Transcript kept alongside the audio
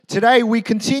Today we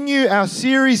continue our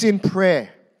series in prayer.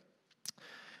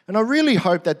 And I really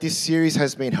hope that this series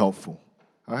has been helpful.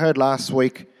 I heard last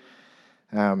week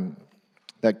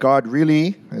that God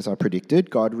really, as I predicted,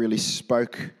 God really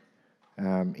spoke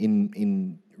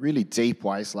in really deep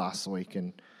ways last week.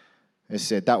 And as I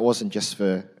said, that wasn't just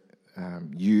for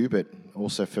you, but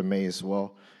also for me as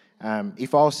well.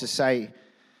 If I was to say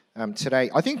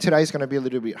today, I think today's going to be a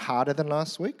little bit harder than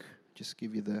last week. Just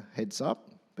give you the heads up.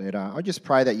 But I just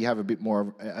pray that you have a bit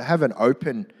more, have an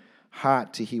open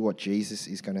heart to hear what Jesus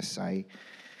is going to say.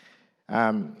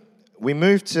 We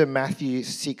move to Matthew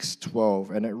 6:12,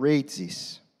 and it reads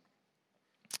this: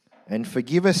 "And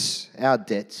forgive us our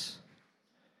debts,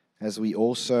 as we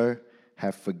also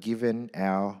have forgiven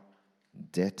our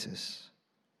debtors."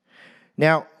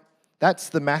 Now, that's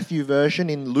the Matthew version.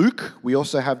 In Luke, we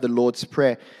also have the Lord's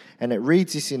Prayer, and it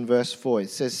reads this in verse 4. It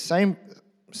says, same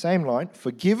line,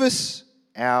 "Forgive us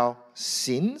our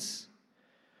sins,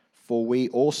 for we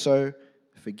also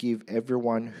forgive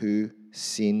everyone who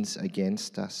sins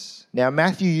against us." Now,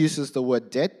 Matthew uses the word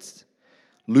debts.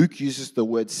 Luke uses the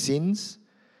word sins.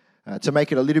 To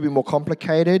make it a little bit more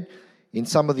complicated, in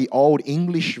some of the old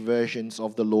English versions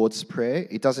of the Lord's Prayer,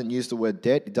 it doesn't use the word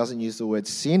debt, it doesn't use the word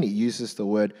sin, it uses the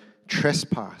word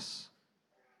trespass.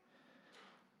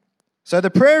 So the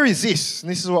prayer is this,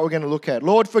 and this is what we're going to look at.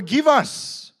 Lord, forgive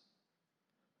us.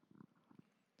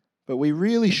 But we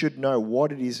really should know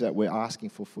what it is that we're asking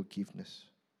for forgiveness.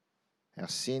 Our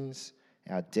sins,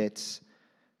 our debts,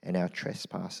 and our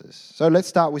trespasses. So let's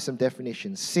start with some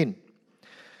definitions. Sin.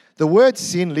 The word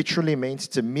sin literally means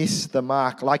to miss the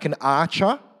mark. Like an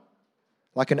archer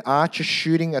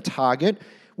shooting a target.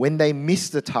 When they miss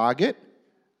the target,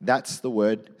 that's the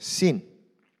word sin.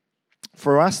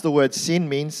 For us, the word sin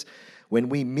means when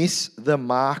we miss the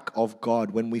mark of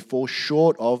God, when we fall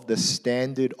short of the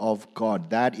standard of God.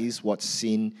 That is what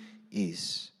sin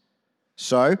is.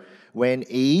 So, when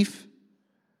Eve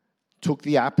took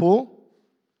the apple,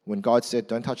 when God said,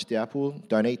 don't touch the apple,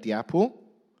 don't eat the apple,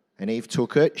 and Eve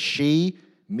took it, she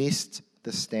missed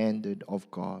the standard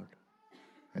of God.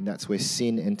 And that's where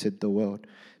sin entered the world.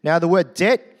 Now, the word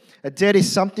debt, a debt is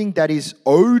something that is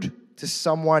owed to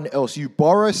someone else. You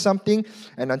borrow something,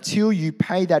 and until you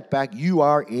pay that back, you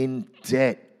are in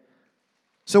debt.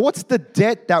 So what's the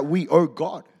debt that we owe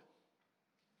God?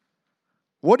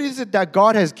 What is it that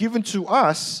God has given to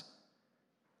us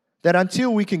that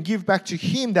until we can give back to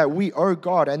Him that we owe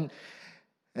God? And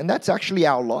that's actually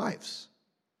our lives.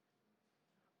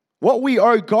 What we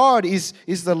owe God is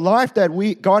the life that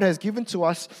God has given to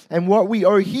us, and what we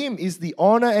owe Him is the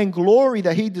honor and glory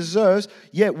that He deserves,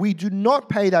 yet we do not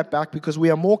pay that back because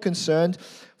we are more concerned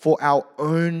for our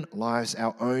own lives,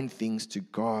 our own things to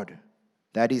God.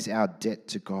 That is our debt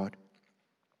to God.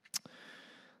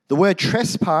 The word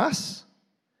trespass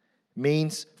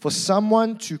means for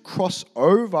someone to cross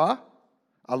over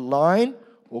a line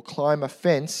or climb a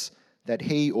fence that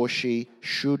he or she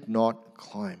should not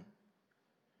climb.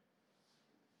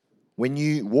 When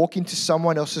you walk into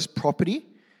someone else's property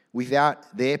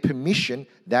without their permission,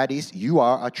 that is, you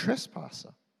are a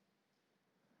trespasser.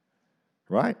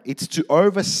 Right? It's to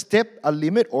overstep a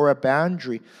limit or a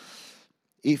boundary.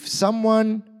 If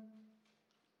someone,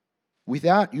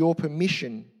 without your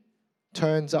permission,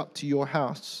 turns up to your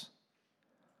house,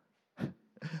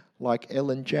 like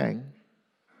Ellen Zhang,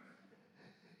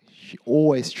 she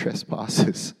always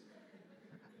trespasses.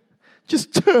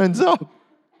 Just turns up.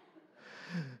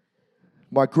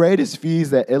 My greatest fear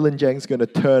is that Ellen Zhang's going to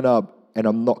turn up and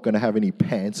I'm not going to have any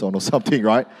pants on or something,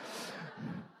 right?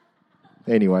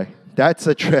 Anyway, that's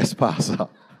a trespasser.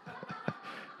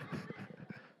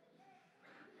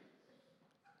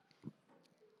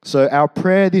 So our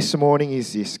prayer this morning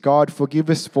is this: God, forgive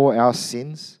us for our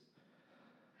sins,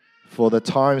 for the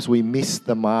times we missed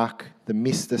the mark,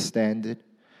 missed the standard.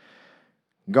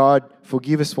 God,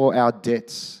 forgive us for our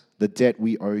debts, the debt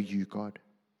we owe you, God.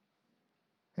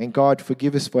 And God,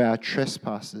 forgive us for our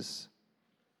trespasses,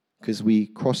 because we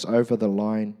cross over the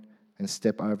line and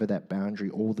step over that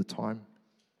boundary all the time.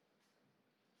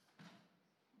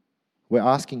 We're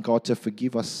asking God to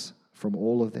forgive us from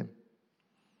all of them.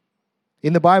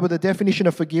 In the Bible, the definition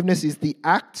of forgiveness is the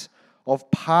act of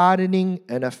pardoning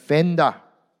an offender.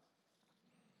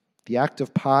 The act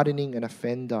of pardoning an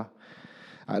offender.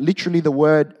 Literally, the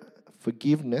word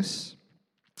forgiveness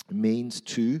means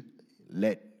to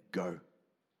let go.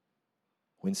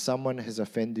 When someone has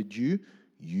offended you,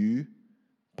 you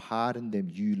pardon them,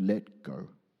 you let go.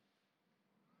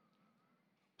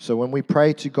 So when we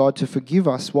pray to God to forgive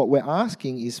us, what we're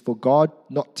asking is for God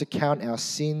not to count our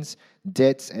sins,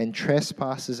 debts, and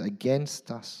trespasses against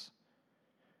us,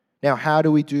 Now, how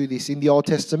do we do this? In the Old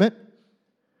Testament,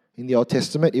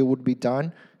 it would be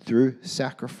done through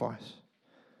sacrifice.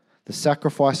 The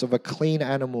sacrifice of a clean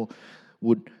animal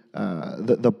would,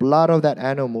 the blood of that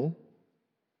animal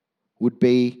would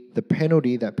be the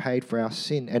penalty that paid for our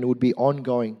sin, and it would be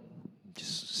ongoing,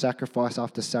 just sacrifice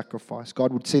after sacrifice.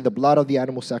 God would see the blood of the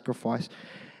animal sacrifice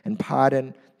and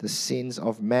pardon the sins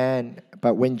of man.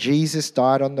 But when Jesus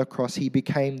died on the cross, he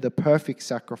became the perfect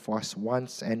sacrifice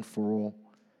once and for all.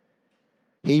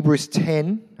 Hebrews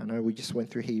 10, I know we just went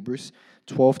through Hebrews,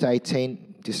 12 to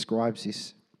 18 describes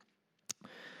this.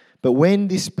 But when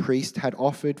this priest had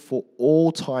offered for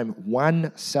all time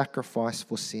one sacrifice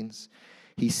for sins,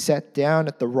 he sat down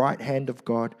at the right hand of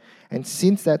God, and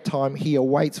since that time he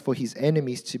awaits for his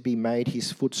enemies to be made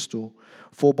his footstool.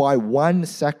 For by one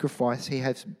sacrifice he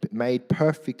has made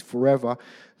perfect forever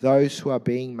those who are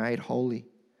being made holy.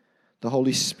 The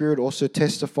Holy Spirit also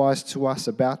testifies to us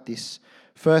about this.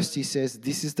 First, he says,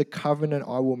 "This is the covenant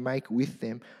I will make with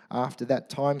them. After that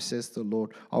time, says the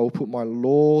Lord, I will put my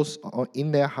laws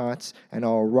in their hearts, and I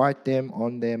will write them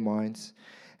on their minds."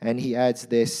 And he adds,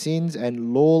 "Their sins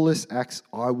and lawless acts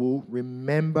I will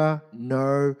remember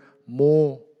no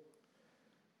more.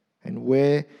 And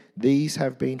where these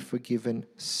have been forgiven,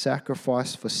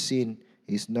 sacrifice for sin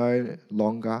is no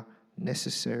longer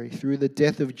necessary." Through the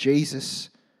death of Jesus,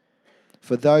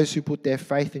 for those who put their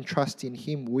faith and trust in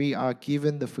him, we are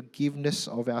given the forgiveness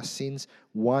of our sins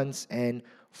once and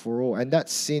for all. And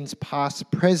that's sins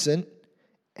past, present,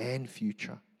 and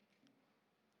future.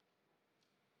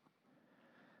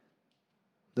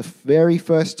 The very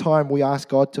first time we ask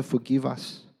God to forgive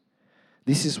us,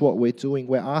 this is what we're doing.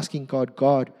 We're asking God,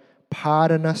 God,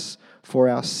 pardon us for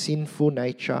our sinful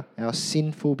nature, our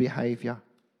sinful behavior.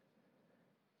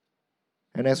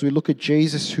 And as we look at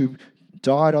Jesus who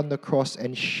died on the cross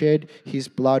and shed his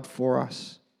blood for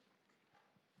us,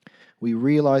 we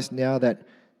realize now that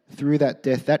through that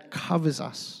death, that covers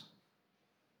us.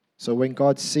 So when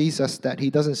God sees us, that he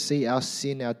doesn't see our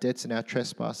sin, our debts, and our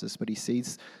trespasses, but he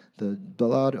sees the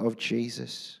blood of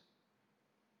Jesus.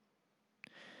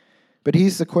 But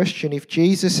here's the question: if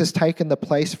Jesus has taken the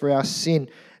place for our sin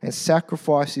and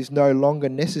sacrifice is no longer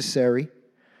necessary,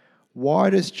 why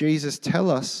does Jesus tell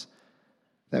us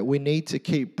that we need to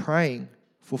keep praying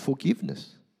for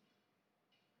forgiveness?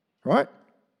 Right?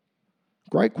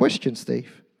 Great question,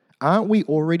 Steve. Aren't we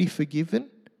already forgiven?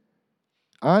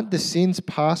 Aren't the sins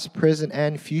past, present,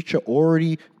 and future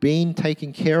already being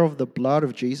taken care of the blood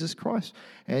of Jesus Christ?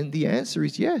 And the answer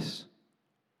is yes.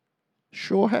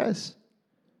 Sure has.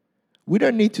 We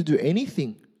don't need to do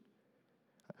anything.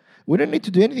 We don't need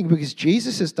to do anything because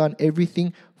Jesus has done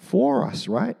everything for us,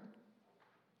 right?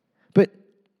 But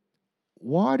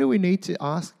why do we need to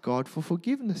ask God for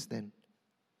forgiveness then?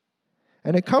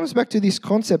 And it comes back to this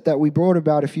concept that we brought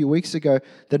about a few weeks ago,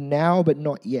 the now but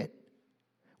not yet.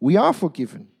 We are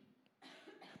forgiven.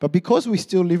 But because we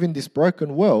still live in this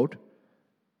broken world,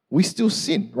 we still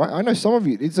sin, right? I know some of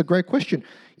you, it's a great question.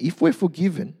 If we're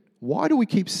forgiven, why do we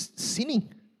keep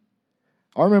sinning?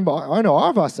 I know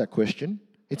I've asked that question.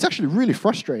 It's actually really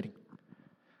frustrating.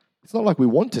 It's not like we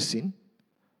want to sin.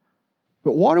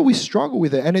 But why do we struggle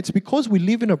with it? And it's because we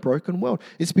live in a broken world.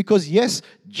 It's because, yes,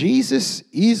 Jesus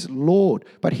is Lord,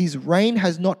 but his reign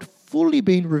has not fully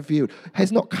been revealed,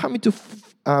 has not come into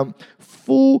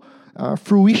full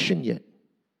fruition yet.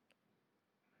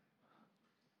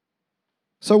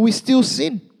 So we still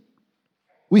sin.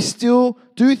 We still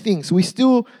do things. We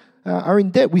still are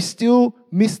in debt. We still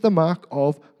miss the mark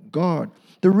of God.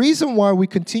 The reason why we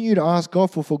continue to ask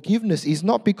God for forgiveness is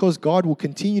not because God will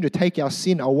continue to take our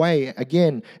sin away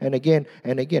again and again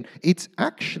and again. It's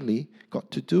actually got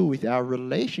to do with our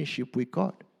relationship with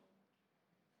God.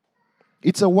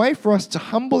 It's a way for us to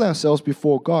humble ourselves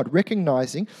before God,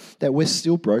 recognizing that we're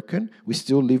still broken, we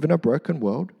still live in a broken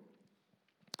world.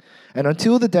 And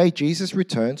until the day Jesus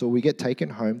returns or we get taken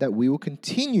home, that we will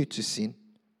continue to sin.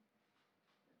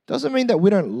 Doesn't mean that we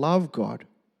don't love God.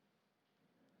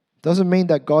 Doesn't mean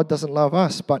that God doesn't love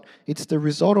us, but it's the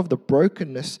result of the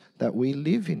brokenness that we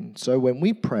live in. So when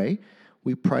we pray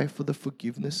for the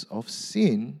forgiveness of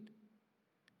sin.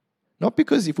 Not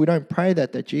because if we don't pray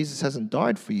that Jesus hasn't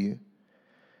died for you,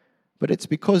 but it's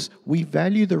because we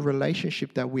value the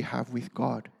relationship that we have with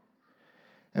God.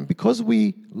 And because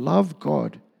we love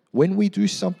God, when we do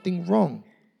something wrong,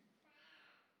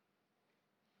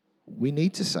 we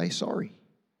need to say sorry.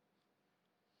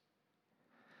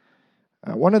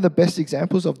 One of the best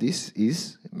examples of this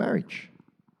is marriage,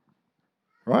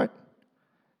 right?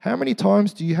 How many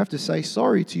times do you have to say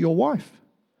sorry to your wife?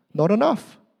 Not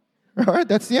enough, right?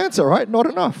 That's the answer, right? Not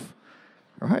enough,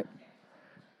 right?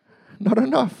 Not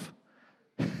enough.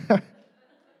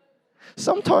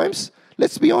 Sometimes,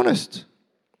 let's be honest,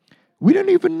 we don't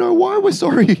even know why we're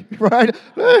sorry, right?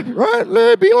 Right?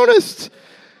 Let's be honest.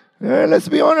 Let's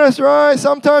be honest, right?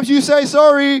 Sometimes you say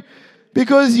sorry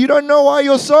because you don't know why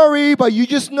you're sorry, but you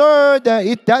just know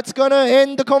that that's going to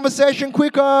end the conversation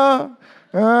quicker.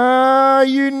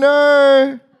 You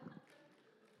know.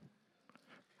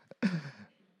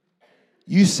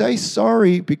 You say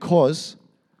sorry because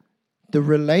the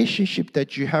relationship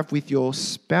that you have with your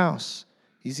spouse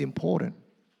is important.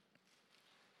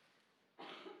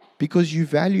 Because you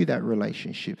value that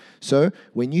relationship. So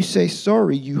when you say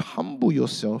sorry, you humble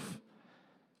yourself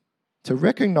to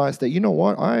recognize that, you know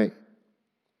what, I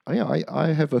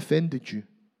have offended you.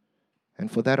 And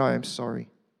for that I am sorry.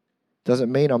 Does it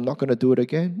mean I'm not going to do it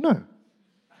again? No.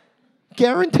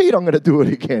 Guaranteed I'm going to do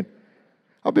it again.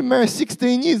 I've been married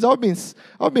 16 years. I've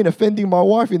been offending my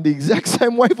wife in the exact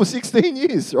same way for 16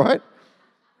 years, right?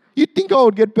 You'd think I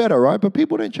would get better, right? But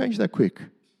people don't change that quick.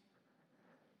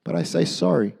 But I say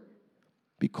sorry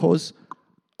because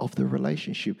of the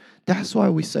relationship. That's why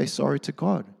we say sorry to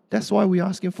God. That's why we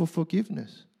ask Him for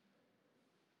forgiveness.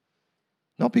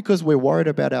 Not because we're worried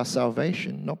about our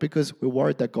salvation. Not because we're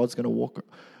worried that God's going to walk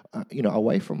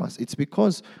away from us. It's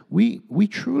because we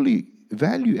truly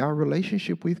value our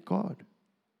relationship with God.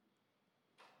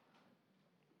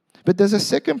 But there's a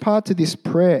second part to this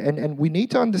prayer, and we need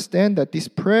to understand that this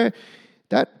prayer,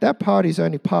 that part is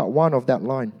only part one of that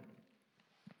line.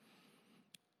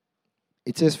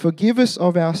 It says, forgive us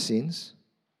of our sins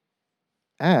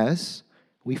as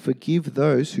we forgive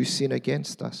those who sin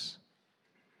against us.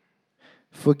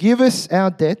 Forgive us our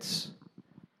debts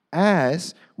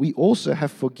as we also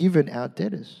have forgiven our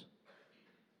debtors.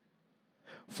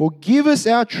 Forgive us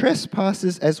our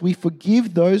trespasses as we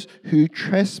forgive those who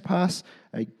trespass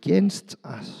against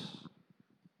us.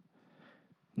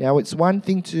 Now, it's one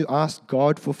thing to ask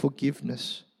God for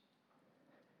forgiveness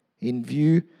in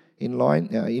view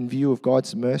of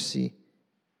God's mercy.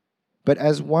 But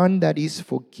as one that is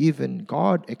forgiven,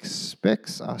 God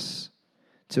expects us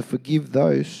to forgive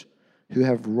those who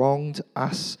have wronged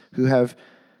us, who have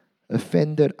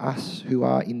offended us, who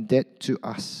are in debt to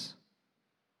us.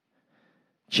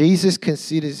 Jesus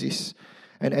considers this,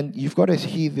 and you've got to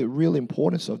hear the real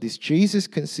importance of this. Jesus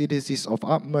considers this of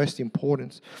utmost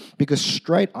importance because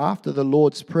straight after the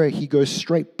Lord's Prayer, He goes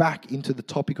straight back into the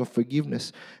topic of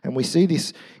forgiveness. And we see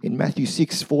this in Matthew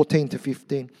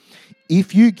 6:14-15.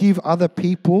 If you forgive other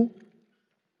people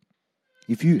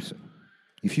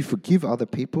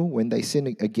when they sin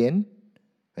again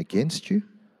against you,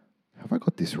 have I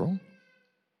got this wrong?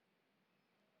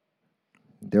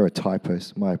 There are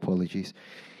typos, my apologies.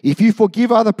 If you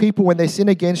forgive other people when they sin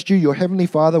against you, your heavenly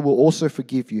Father will also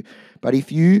forgive you. But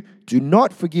if you do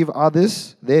not forgive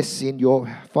others their sin, your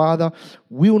Father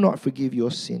will not forgive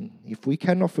your sin. If we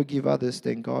cannot forgive others,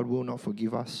 then God will not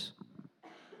forgive us.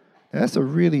 Now, that's a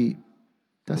really,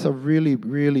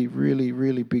 really,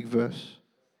 really big verse.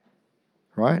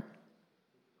 Right?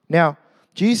 Now,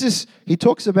 Jesus, He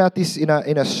talks about this in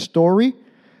a story.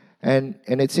 And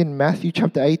it's in Matthew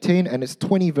chapter 18, and it's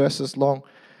 20 verses long.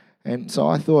 And so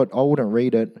I thought I wouldn't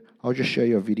read it. I'll just show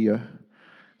you a video,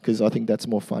 because I think that's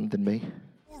more fun than me.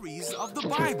 Stories of the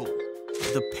Bible.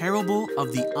 The parable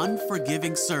of the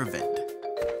unforgiving servant.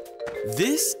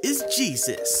 This is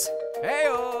Jesus.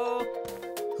 Hey-o!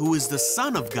 Who is the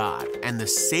Son of God and the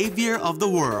Savior of the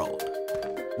world.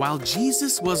 While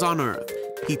Jesus was on earth,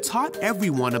 He taught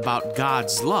everyone about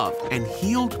God's love and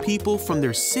healed people from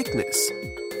their sickness.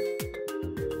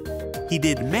 He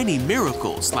did many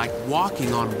miracles like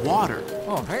walking on water.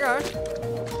 Oh, hey guys.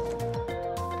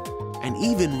 And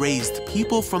even raised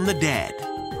people from the dead.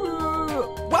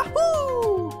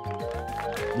 Wahoo!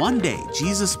 One day,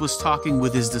 Jesus was talking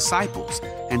with His disciples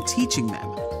and teaching them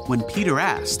when Peter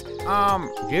asked, Did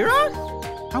I?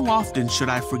 How often should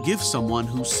I forgive someone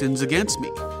who sins against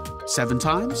me? 7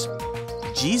 times?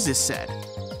 Jesus said,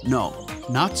 No,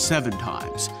 not 7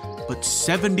 times, but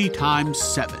 70 times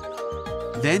 7.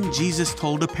 Then Jesus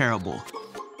told a parable.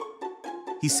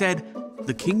 He said,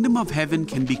 the kingdom of heaven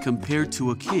can be compared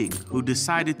to a king who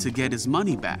decided to get his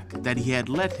money back that he had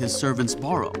let his servants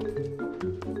borrow.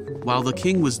 While the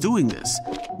king was doing this,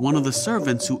 one of the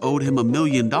servants who owed him $1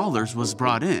 million was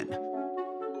brought in.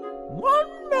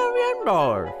 $1 million,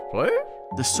 please?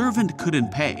 The servant couldn't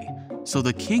pay, so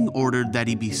the king ordered that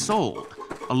he be sold,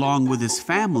 along with his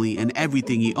family and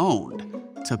everything he owned,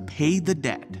 to pay the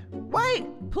debt. Wait,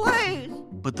 please!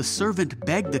 But the servant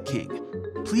begged the king,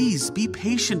 Please be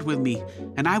patient with me,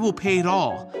 and I will pay it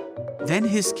all. Then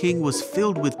his king was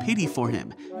filled with pity for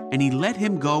him, and he let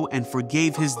him go and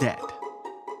forgave his debt.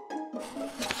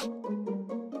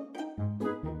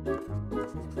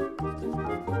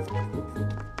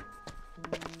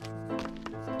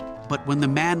 But when the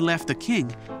man left the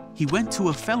king, he went to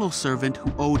a fellow servant who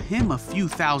owed him a few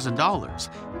 $1,000s.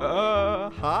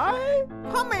 Hi?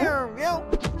 Come here, you.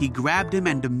 He grabbed him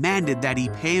and demanded that he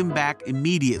pay him back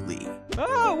immediately.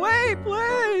 Oh, wait,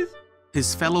 please.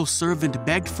 His fellow servant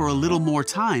begged for a little more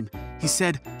time. He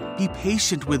said, "Be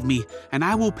patient with me, and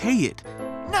I will pay it."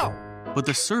 No. But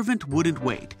the servant wouldn't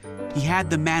wait. He had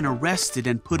the man arrested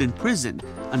and put in prison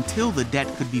until the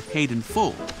debt could be paid in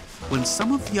full. When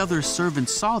some of the other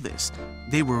servants saw this,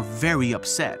 they were very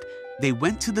upset. They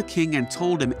went to the king and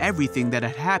told him everything that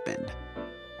had happened.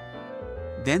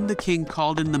 Then the king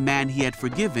called in the man he had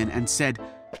forgiven and said,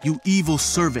 "You evil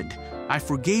servant, I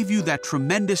forgave you that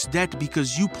tremendous debt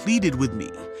because you pleaded with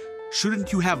me.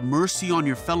 Shouldn't you have mercy on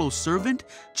your fellow servant,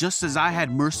 just as I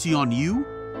had mercy on you?"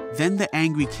 Then the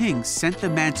angry king sent the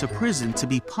man to prison to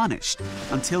be punished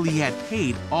until he had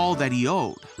paid all that he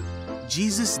owed.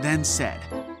 Jesus then said,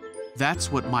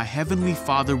 "That's what my heavenly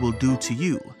Father will do to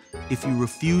you if you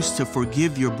refuse to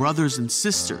forgive your brothers and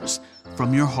sisters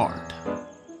from your heart."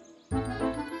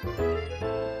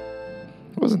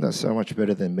 Wasn't that so much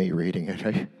better than me reading it,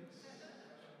 eh?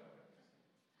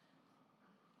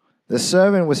 The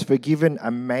servant was forgiven a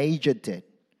major debt,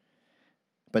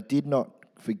 but did not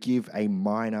forgive a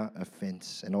minor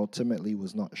offense, and ultimately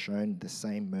was not shown the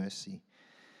same mercy.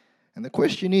 And the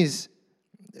question is,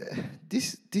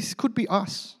 this could be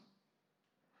us.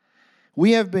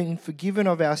 We have been forgiven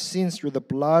of our sins through the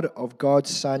blood of God's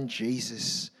Son,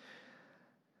 Jesus.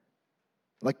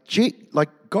 Like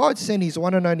God sent His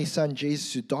one and only Son,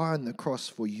 Jesus, to die on the cross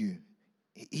for you.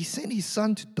 He sent His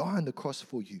Son to die on the cross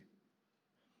for you.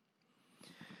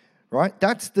 Right?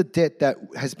 That's the debt that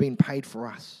has been paid for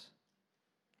us.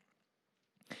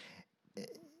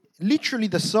 Literally,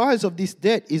 the size of this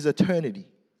debt is eternity.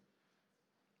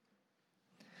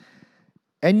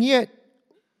 And yet,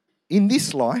 in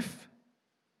this life,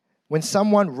 when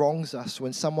someone wrongs us,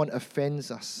 when someone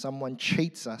offends us, someone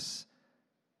cheats us,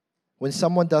 when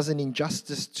someone does an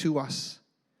injustice to us,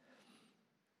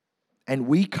 and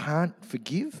we can't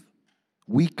forgive,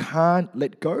 we can't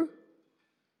let go,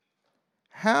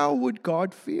 how would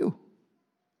God feel?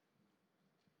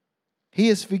 He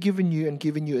has forgiven you and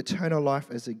given you eternal life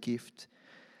as a gift.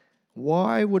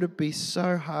 Why would it be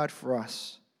so hard for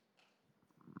us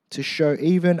to show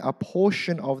even a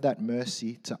portion of that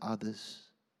mercy to others?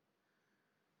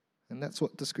 And that's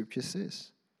what the scripture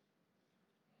says.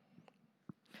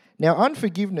 Now,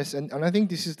 unforgiveness, and I think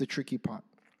this is the tricky part.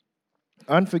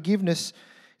 Unforgiveness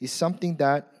is something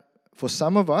that, for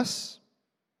some of us,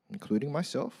 including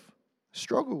myself,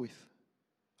 struggle with.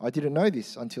 I didn't know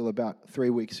this until about 3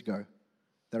 weeks ago,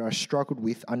 that I struggled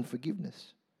with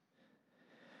unforgiveness.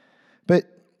 But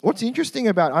what's interesting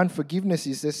about unforgiveness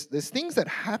is there's things that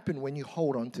happen when you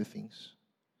hold on to things.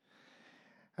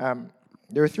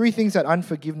 There are 3 things that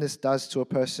unforgiveness does to a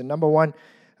person. Number 1,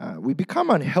 we become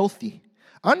unhealthy.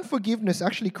 Unforgiveness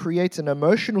actually creates an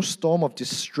emotional storm of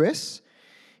distress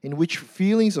in which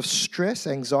feelings of stress,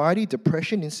 anxiety,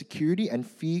 depression, insecurity, and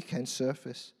fear can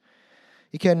surface.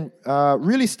 It can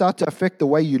really start to affect the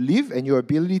way you live and your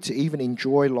ability to even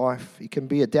enjoy life. It can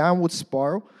be a downward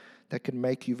spiral that can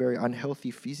make you very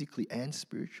unhealthy physically and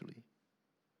spiritually.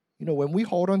 You know, when we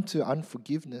hold on to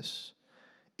unforgiveness,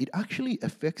 it actually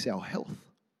affects our health,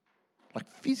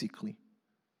 like physically,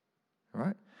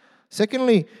 right?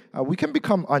 Secondly, we can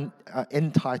become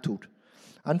entitled.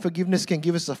 Unforgiveness can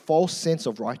give us a false sense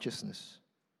of righteousness.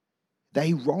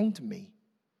 They wronged me.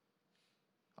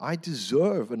 I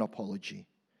deserve an apology.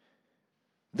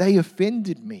 They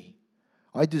offended me.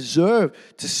 I deserve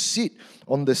to sit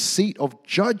on the seat of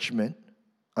judgment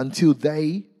until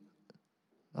they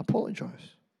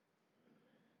apologize.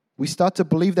 We start to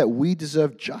believe that we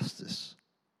deserve justice.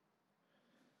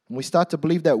 And we start to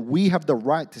believe that we have the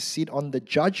right to sit on the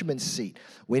judgment seat,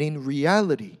 when in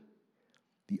reality,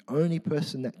 the only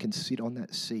person that can sit on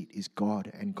that seat is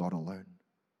God and God alone.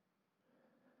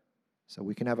 So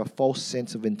we can have a false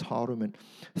sense of entitlement.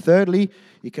 Thirdly,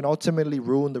 it can ultimately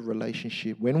ruin the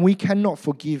relationship. When we cannot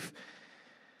forgive,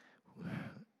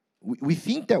 we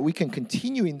think that we can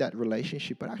continue in that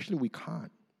relationship, but actually we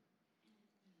can't.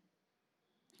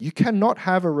 You cannot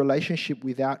have a relationship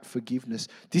without forgiveness.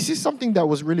 This is something that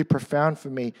was really profound for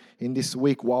me in this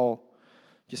week while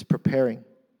just preparing.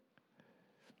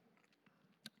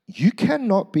 You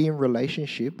cannot be in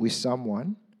relationship with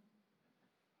someone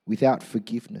without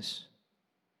forgiveness.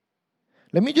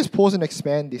 Let me just pause and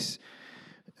expand this.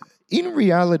 In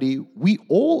reality, we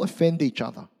all offend each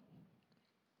other.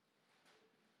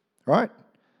 Right?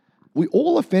 We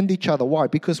all offend each other. Why?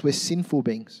 Because we're sinful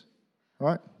beings.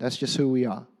 Right? That's just who we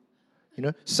are.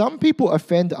 Some people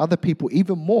offend other people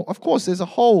even more. Of course, there's a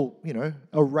whole,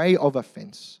 array of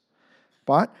offense.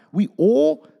 But we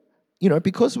all,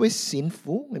 because we're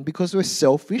sinful and because we're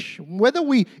selfish, whether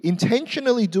we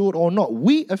intentionally do it or not,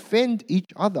 we offend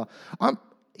each other.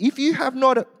 If you have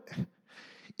not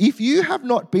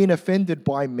been offended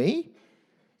by me,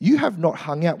 you have not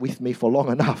hung out with me for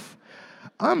long enough.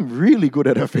 I'm really good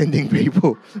at offending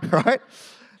people, right?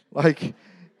 But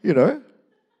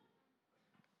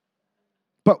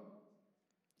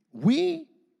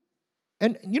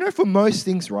for most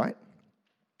things, right?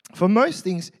 For most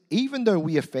things, even though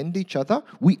we offend each other,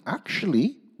 we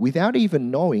actually, without even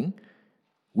knowing,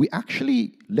 we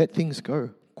actually let things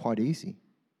go quite easy.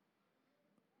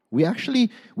 We actually,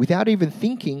 without even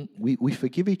thinking, we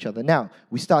forgive each other. Now,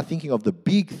 we start thinking of the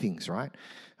big things, right?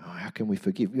 Oh, how can we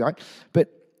forgive, right? But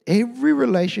every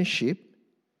relationship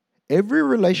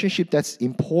that's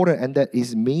important and that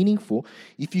is meaningful,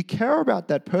 if you care about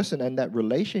that person and that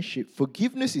relationship,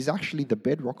 forgiveness is actually the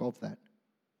bedrock of that.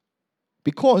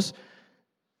 Because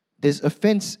there's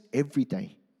offense every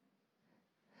day.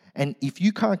 And if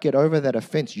you can't get over that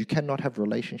offense, you cannot have a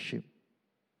relationship,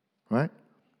 right?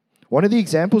 One of the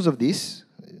examples of this,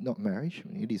 not marriage,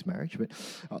 it is marriage, but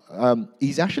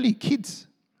is actually kids.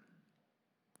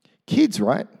 Kids,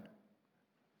 right?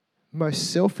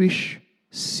 Most selfish,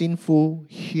 sinful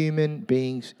human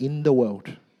beings in the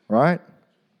world, right?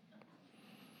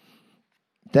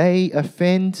 They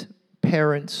offend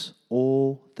parents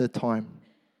all the time.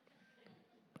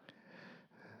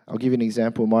 I'll give you an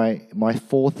example. My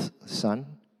fourth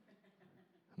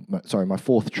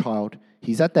child,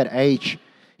 he's at that age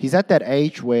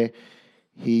where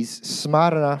he's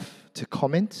smart enough to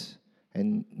comment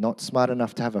and not smart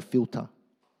enough to have a filter.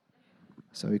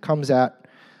 So he comes out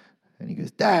and he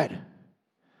goes, "Dad,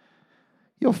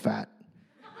 you're fat."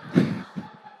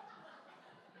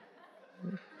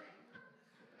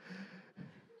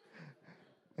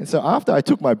 And so after I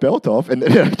took my belt off, and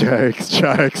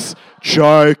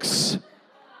jokes,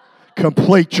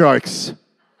 complete jokes.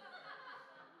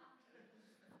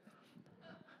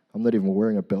 I'm not even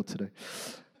wearing a belt today.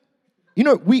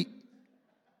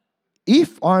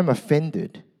 If I'm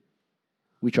offended,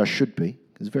 which I should be,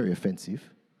 because it's very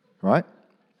offensive, right?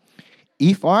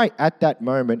 If I, at that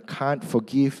moment, can't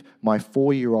forgive my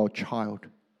 4-year-old child,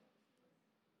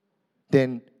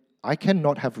 then I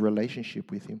cannot have a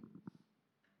relationship with him.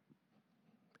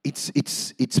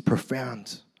 It's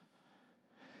profound.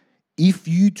 If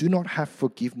you do not have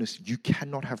forgiveness, you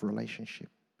cannot have a relationship.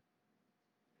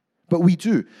 But we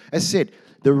do. As I said,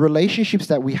 the relationships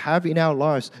that we have in our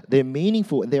lives, they're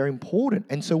meaningful and they're important.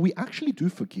 And so we actually do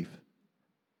forgive.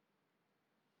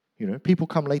 People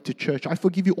come late to church. I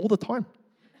forgive you all the time.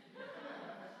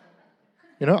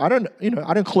 I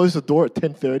don't close the door at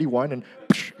 10:31 and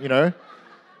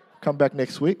come back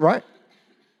next week, right?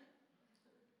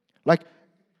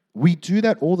 We do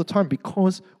that all the time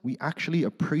because we actually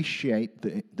appreciate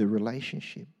the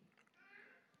relationship.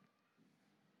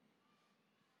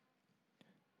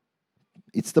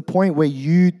 It's the point where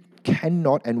you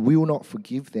cannot and will not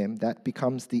forgive them that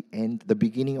becomes the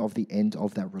beginning of the end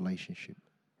of that relationship.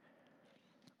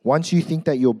 Once you think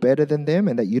that you're better than them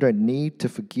and that you don't need to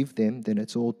forgive them, then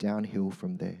it's all downhill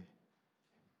from there.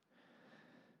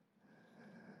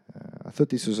 I thought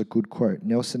this was a good quote.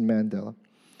 Nelson Mandela.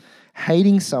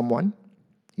 Hating someone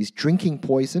is drinking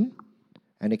poison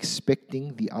and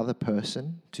expecting the other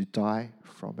person to die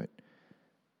from it.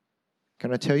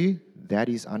 Can I tell you, that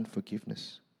is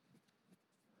unforgiveness.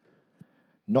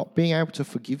 Not being able to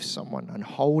forgive someone and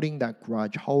holding that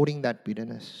grudge, holding that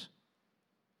bitterness.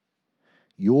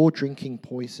 You're drinking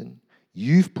poison.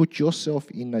 You've put yourself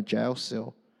in a jail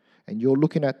cell and you're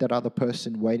looking at that other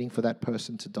person, waiting for that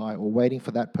person to die or waiting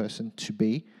for that person to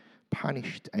be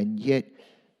punished. And yet,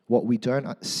 what we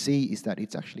don't see is that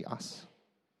it's actually us.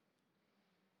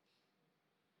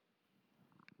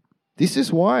 This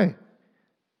is why,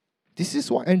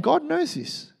 and God knows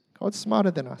this. God's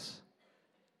smarter than us.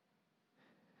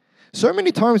 So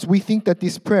many times we think that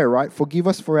this prayer, right, forgive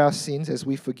us for our sins as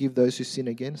we forgive those who sin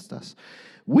against us.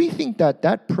 We think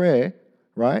that prayer,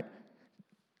 right,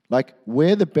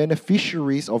 we're the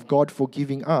beneficiaries of God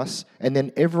forgiving us, and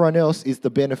then everyone else is the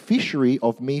beneficiary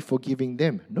of me forgiving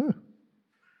them. No.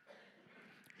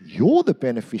 You're the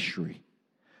beneficiary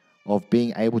of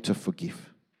being able to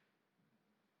forgive.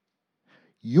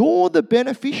 You're the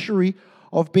beneficiary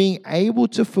of being able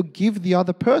to forgive the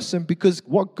other person, because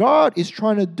what God is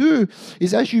trying to do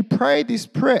is, as you pray this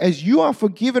prayer, as you are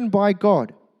forgiven by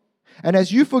God, and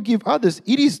as you forgive others,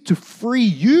 it is to free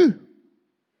you.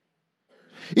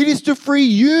 It is to free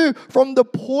you from the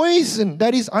poison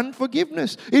that is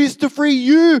unforgiveness. It is to free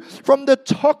you from the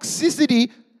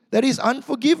toxicity that is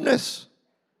unforgiveness.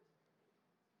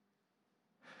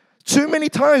 Too many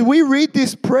times we read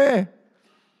this prayer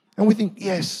and we think,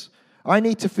 yes, I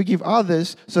need to forgive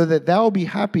others so that they'll be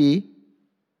happy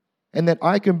and that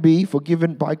I can be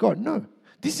forgiven by God. No,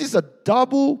 this is a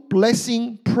double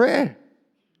blessing prayer.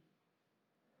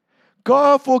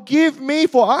 God, forgive me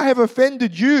for I have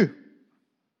offended you.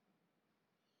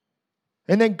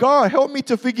 And then God, help me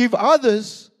to forgive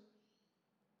others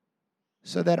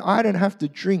so that I don't have to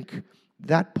drink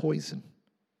that poison.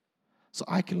 So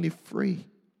I can live free.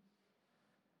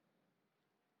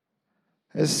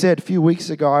 As I said a few weeks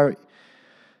ago,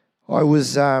 I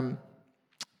was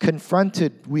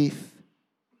confronted with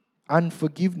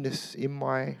unforgiveness in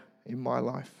my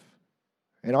life.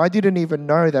 And I didn't even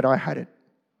know that I had it.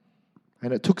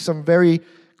 And it took some very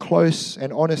close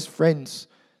and honest friends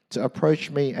to approach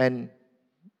me and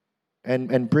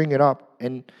bring it up.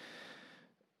 And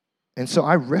so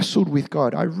I wrestled with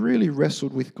God. I really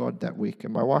wrestled with God that week.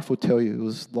 And my wife will tell you it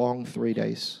was long 3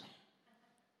 days.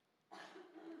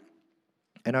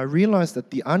 And I realized that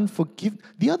the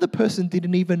other person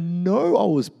didn't even know I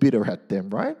was bitter at them,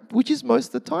 right? Which is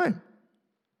most of the time.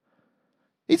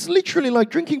 It's literally like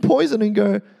drinking poison and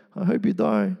go, I hope you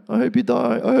die, I hope you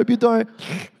die, I hope you die,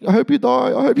 I hope you die,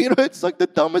 I hope you know. It's like the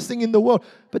dumbest thing in the world.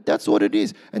 But that's what it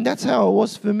is. And that's how it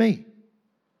was for me.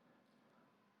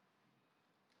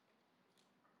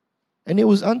 And it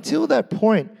was until that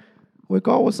point where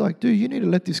God was like, dude, you need to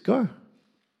let this go.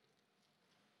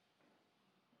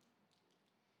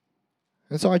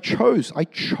 And so I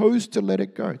chose to let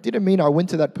it go. Didn't mean I went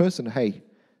to that person, hey,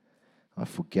 I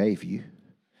forgave you.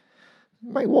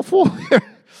 Mate, what for?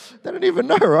 They don't even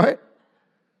know, right?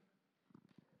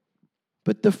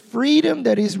 But the freedom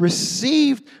that is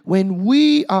received when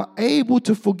we are able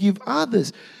to forgive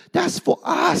others, that's for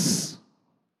us.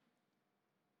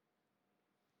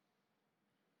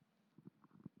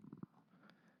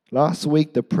 Last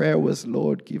week, the prayer was,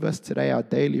 Lord, give us today our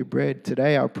daily bread.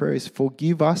 Today, our prayer is,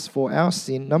 forgive us for our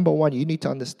sin. Number one, you need to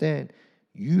understand,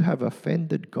 you have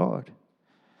offended God.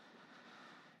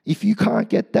 If you can't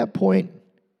get that point,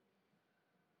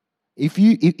 if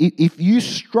you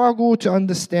struggle to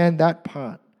understand that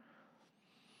part,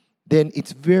 then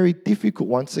it's very difficult.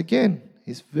 Once again,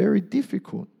 it's very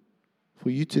difficult for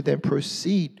you to then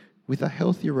proceed with a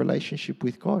healthy relationship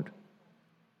with God.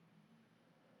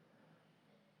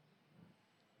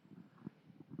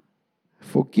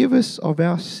 Forgive us of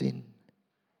our sin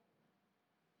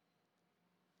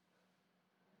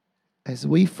as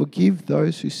we forgive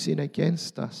those who sin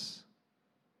against us.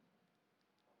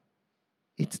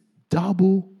 It's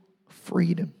double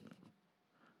freedom.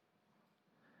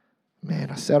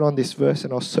 Man, I sat on this verse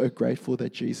and I was so grateful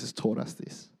that Jesus taught us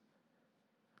this.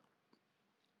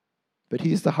 But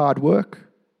here's the hard work.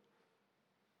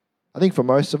 I think for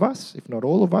most of us, if not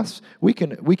all of us, we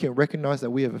can recognize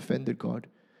that we have offended God.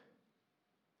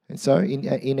 And so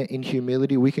in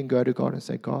humility, we can go to God and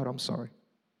say, God, I'm sorry.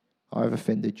 I've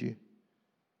offended you.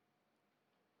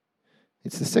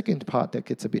 It's the second part that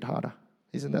gets a bit harder.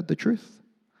 Isn't that the truth?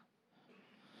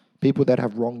 People that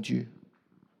have wronged you.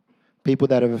 People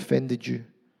that have offended you.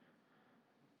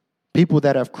 People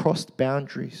that have crossed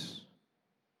boundaries.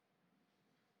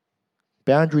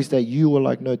 Boundaries that you were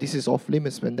like, no, this is off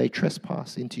limits, when they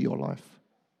trespass into your life.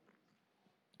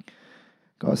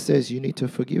 God says you need to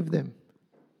forgive them.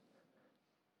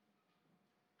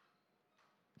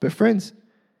 But friends,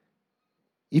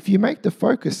 if you make the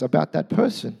focus about that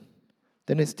person,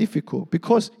 then it's difficult.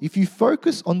 Because if you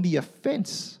focus on the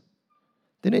offense,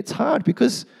 then it's hard,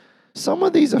 because some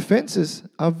of these offenses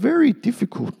are very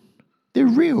difficult. They're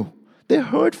real. They're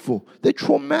hurtful. They're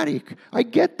traumatic. I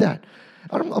get that.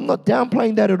 I'm not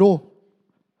downplaying that at all.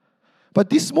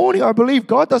 But this morning, I believe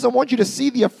God doesn't want you to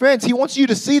see the offense. He wants you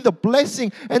to see the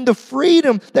blessing and the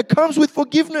freedom that comes with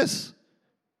forgiveness.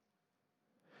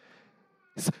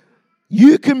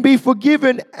 You can be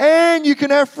forgiven and you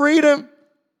can have freedom.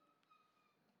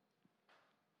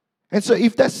 And so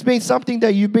if that's been something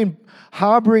that you've been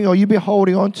harboring or you've been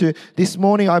holding on to this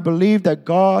morning, I believe that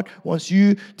God wants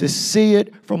you to see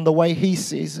it from the way He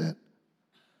sees it.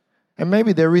 And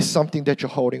maybe there is something that you're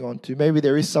holding on to. Maybe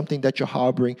there is something that you're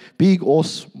harboring, big or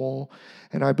small.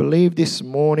 And I believe this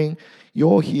morning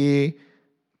you're here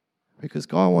because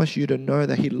God wants you to know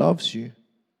that He loves you.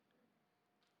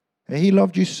 And He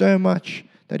loved you so much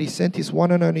that He sent His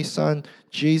one and only Son,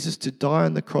 Jesus, to die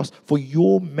on the cross for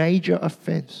your major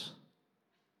offense.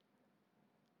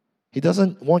 He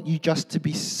doesn't want you just to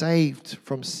be saved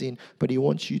from sin, but He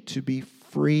wants you to be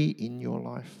free in your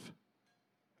life.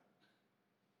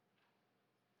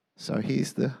 So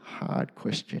here's the hard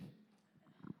question.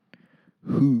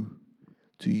 Who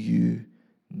do you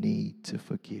need to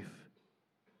forgive?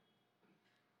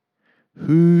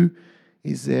 Who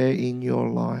is there in your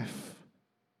life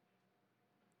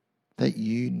that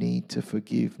you need to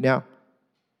forgive? Now,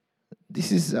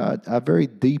 this is a very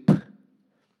deep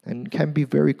and can be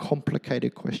very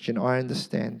complicated question. I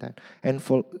understand that. And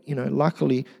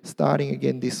luckily, starting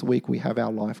again this week, we have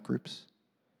our life groups.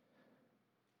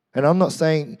 And I'm not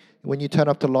saying when you turn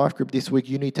up to life group this week,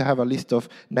 you need to have a list of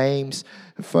names,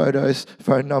 photos,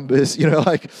 phone numbers,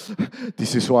 like,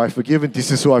 this is who I've forgiven,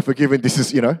 this is who I've forgiven, this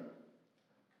is,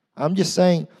 I'm just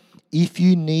saying, if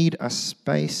you need a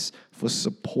space for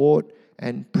support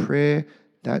and prayer,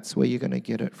 that's where you're going to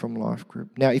get it from life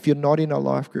group. Now, if you're not in a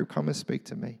life group, come and speak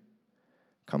to me.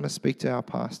 Come and speak to our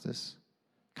pastors.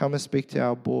 Come and speak to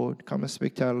our board. Come and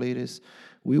speak to our leaders.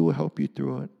 We will help you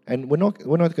through it. And we're not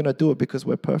going to do it because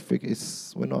we're perfect.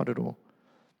 We're not at all.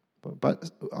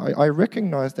 But I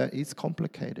recognize that it's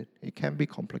complicated. It can be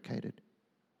complicated.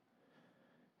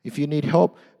 If you need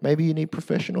help, maybe you need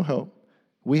professional help.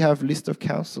 We have a list of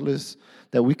counselors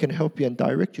that we can help you and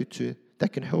direct you to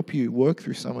that can help you work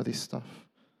through some of this stuff.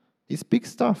 It's big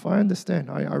stuff, I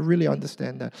understand. I really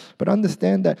understand that. But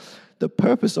understand that the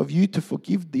purpose of you to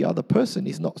forgive the other person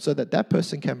is not so that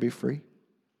person can be free.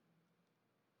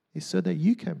 It's so that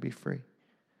you can be free.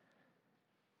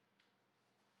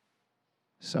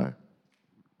 So,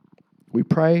 we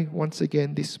pray once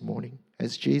again this morning,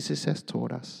 as Jesus has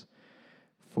taught us,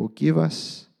 forgive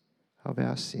us of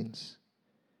our sins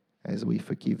as we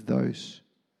forgive those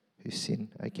who sin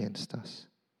against us.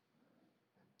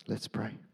 Let's pray.